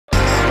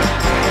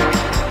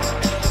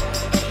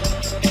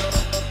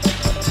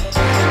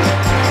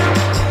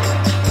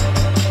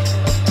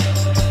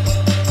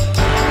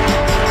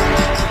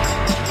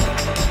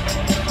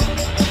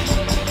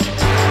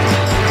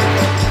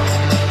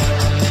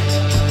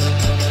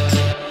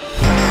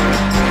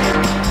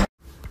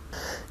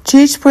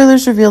GH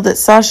spoilers revealed that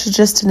Sasha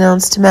just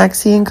announced to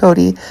Maxie and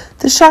Cody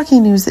the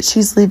shocking news that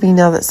she's leaving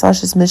now that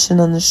Sasha's mission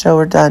on the show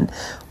are done,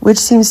 which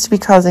seems to be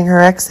causing her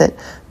exit.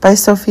 By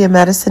Sofia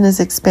Mattsson is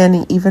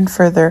expanding even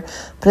further,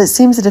 but it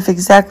seems that if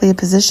exactly a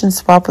position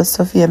swap with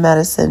Sofia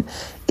Mattsson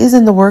is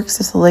in the works,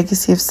 if the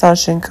legacy of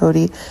Sasha and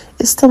Cody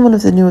is still one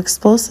of the new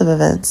explosive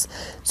events.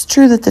 It's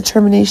true that the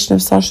termination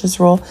of Sasha's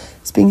role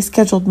is being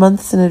scheduled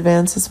months in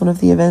advance as one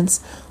of the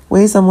events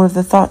weighs on one of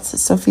the thoughts that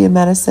Sofia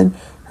Mattsson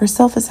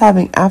herself is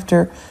having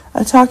after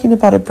talking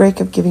about a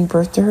break of giving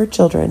birth to her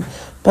children,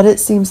 but it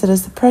seems that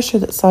as the pressure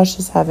that Sasha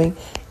is having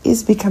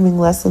is becoming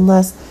less and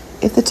less,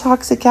 if the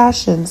toxic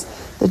actions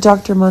that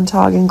Dr.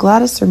 Montag and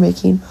Gladys are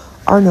making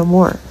are no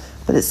more.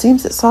 But it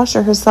seems that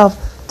Sasha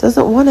herself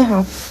doesn't want to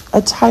have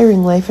a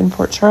tiring life in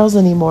Port Charles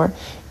anymore,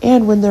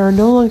 and when there are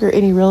no longer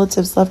any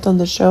relatives left on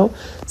the show,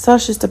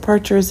 Sasha's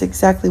departure is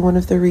exactly one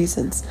of the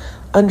reasons.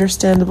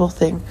 Understandable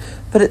thing,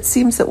 but it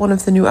seems that one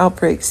of the new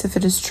outbreaks, if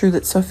it is true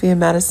that Sofia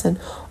Mattsson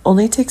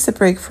only takes a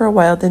break for a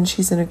while, then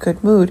she's in a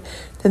good mood,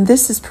 then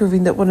this is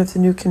proving that one of the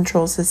new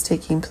controls is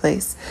taking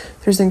place.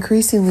 There's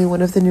increasingly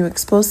one of the new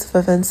explosive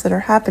events that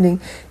are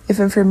happening if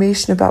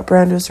information about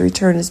Brando's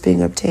return is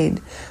being obtained.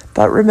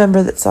 But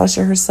remember that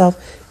Sasha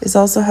herself is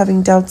also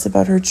having doubts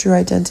about her true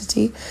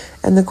identity,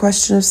 and the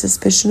question of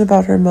suspicion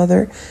about her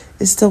mother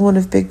is still one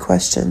of big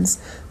questions.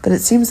 But it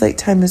seems like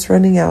time is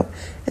running out,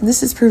 and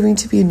this is proving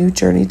to be a new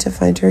journey to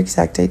find her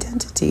exact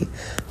identity.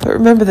 But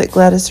remember that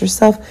Gladys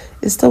herself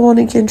is still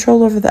wanting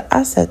control over the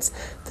assets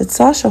that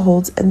Sasha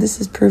holds, and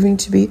this is proving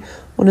to be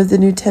one of the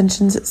new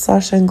tensions that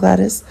Sasha and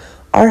Gladys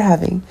are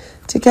having.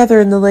 Together,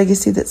 in the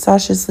legacy that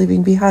Sasha is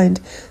leaving behind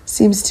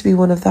seems to be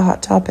one of the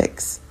hot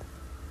topics.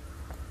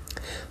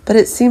 But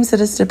it seems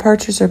that as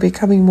departures are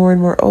becoming more and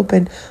more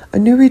open, a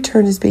new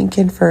return is being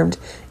confirmed.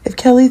 If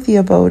Kelly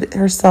Thiebaud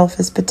herself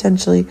is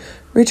potentially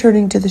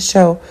returning to the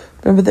show,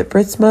 remember that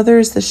Britt's mother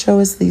is the show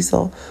as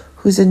Liesel,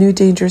 who's a new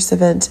dangerous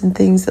event, and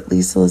things that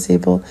Liesel is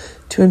able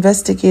to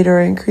investigate are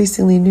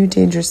increasingly new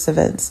dangerous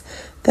events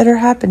that are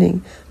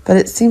happening. But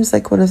it seems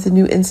like one of the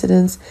new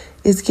incidents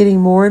is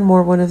getting more and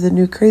more one of the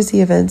new crazy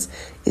events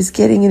is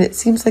getting, and it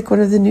seems like one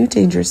of the new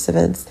dangerous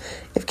events.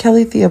 If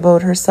Kelly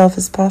Thiebaud herself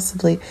is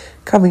possibly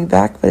coming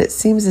back, but it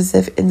seems as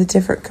if in a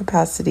different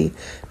capacity.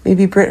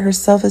 Maybe Britt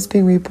herself is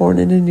being reborn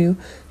in a new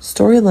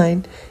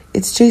storyline.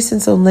 It's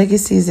Jason's own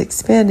legacy is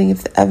expanding.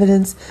 If the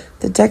evidence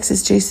that Dex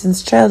is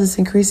Jason's child is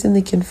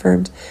increasingly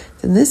confirmed,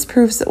 then this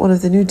proves that one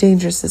of the new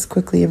dangers is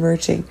quickly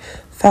emerging,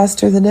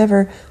 faster than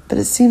ever, but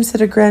it seems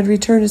that a grand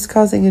return is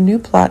causing a new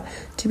plot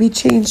to be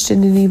changed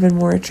in an even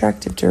more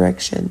attractive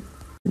direction.